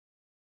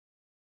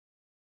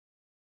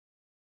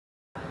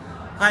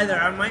Hi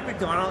there, I'm Mike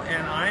McDonald,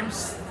 and I'm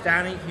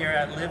standing here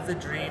at Live the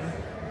Dream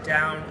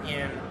down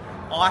in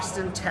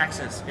Austin,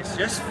 Texas. It's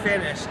just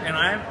finished, and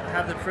I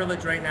have the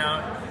privilege right now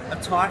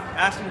of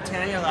asking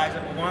Tanya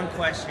Aliza one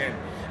question.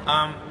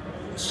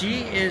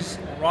 She is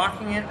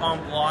rocking it on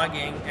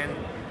blogging, and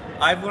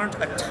I've learned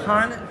a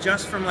ton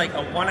just from like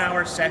a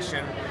 1-hour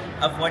session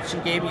of what she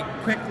gave me,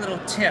 quick little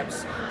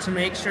tips to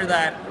make sure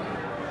that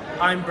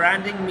I'm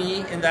branding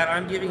me and that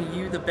I'm giving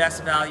you the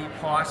best value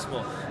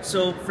possible.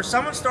 So for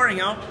someone starting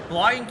out,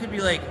 blogging could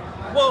be like,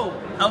 whoa,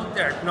 out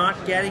there,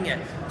 not getting it.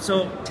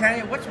 So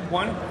Tanya, what's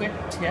one quick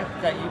tip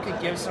that you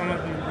could give someone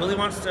who really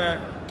wants to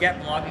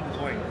get blogging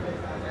going?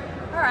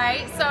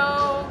 Alright,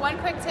 so one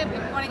quick tip if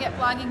you want to get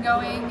blogging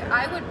going,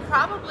 I would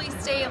probably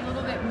stay a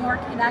little bit more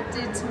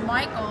connected to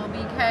Michael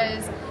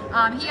because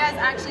he has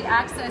actually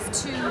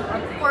access to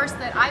a course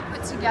that I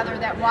put together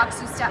that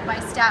walks you step by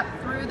step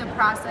through the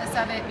process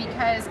of it,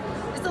 because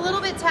it's a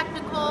little bit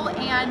technical,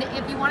 and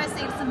if you want to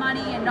save some money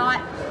and not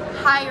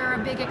hire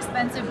a big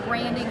expensive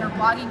branding or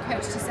blogging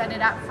coach to set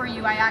it up for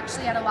you, I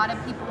actually had a lot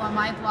of people on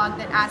my blog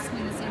that asked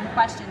me the same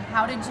question.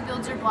 How did you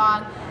build your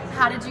blog?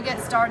 How did you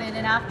get started?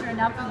 And after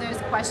enough of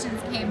those questions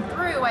came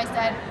through, I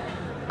said,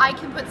 I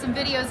can put some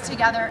videos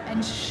together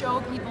and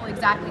show people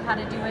exactly how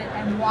to do it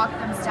and walk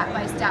them step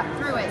by step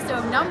through it.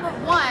 So number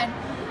one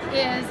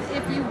is,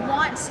 if you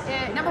want,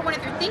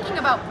 if you're thinking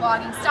about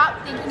blogging,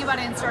 stop thinking about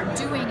it and start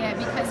doing it,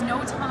 because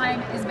no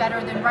time is better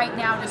than right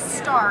now to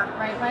start,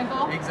 right,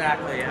 Michael?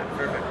 Exactly, yeah,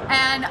 perfect.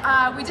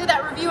 And we did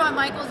that review on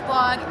Michael's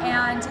blog,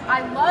 and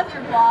I love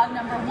your blog,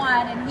 number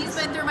one, and he's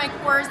been through my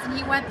course, and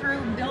he went through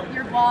and built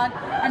your blog.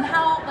 And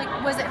how, like,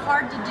 was it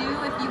hard to do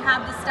if you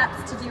have the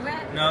steps to do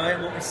it? No,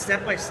 it's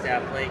step by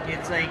step. Like,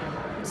 it's like,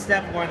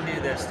 step 1,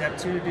 do this, step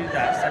 2, do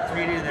that, step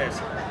 3, do this.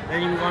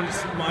 Then you move on to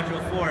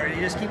module 4, and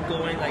you just keep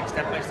going like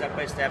step by step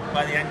by step.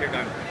 By the end, you're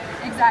done.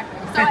 Exactly.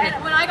 So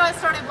and when I got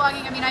started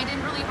blogging, I mean, I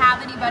didn't really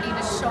have anybody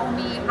to show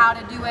me how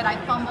to do it.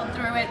 I fumbled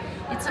through it.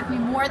 It took me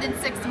more than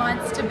 6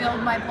 months to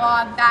build my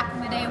blog back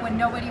in the day when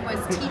nobody was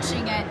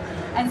teaching it.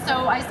 And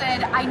so I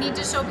said, I need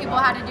to show people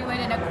how to do it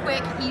in a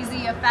quick,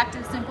 easy,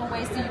 effective, simple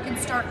way, so you can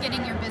start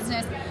getting your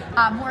business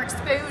more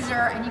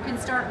exposure, and you can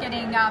start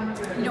getting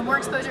more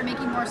exposure,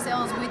 making more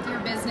sales with your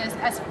business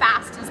as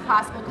fast as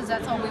possible, because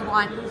that's all we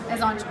want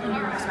as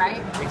entrepreneurs,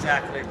 right?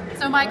 Exactly.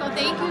 So Michael,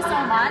 thank you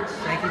so much.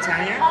 Thank you,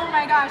 Tanya. Oh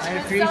my gosh, I it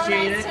was appreciate so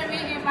nice it. to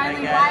meet you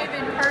finally live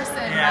in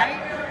person,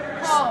 right?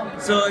 Cool.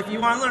 So if you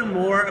want to learn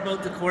more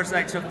about the course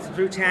that I took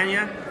through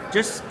Tanya,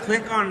 just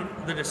click on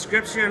the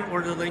description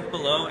or the link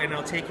below, and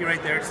it'll take you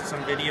right there to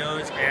some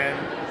videos, and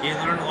you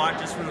learn a lot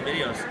just from the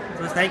videos.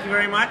 So thank you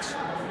very much.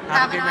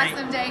 Have a good night. Have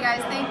an awesome day,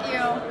 guys. Thank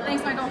you.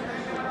 Thanks, Michael.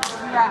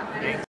 You're up.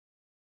 Thanks.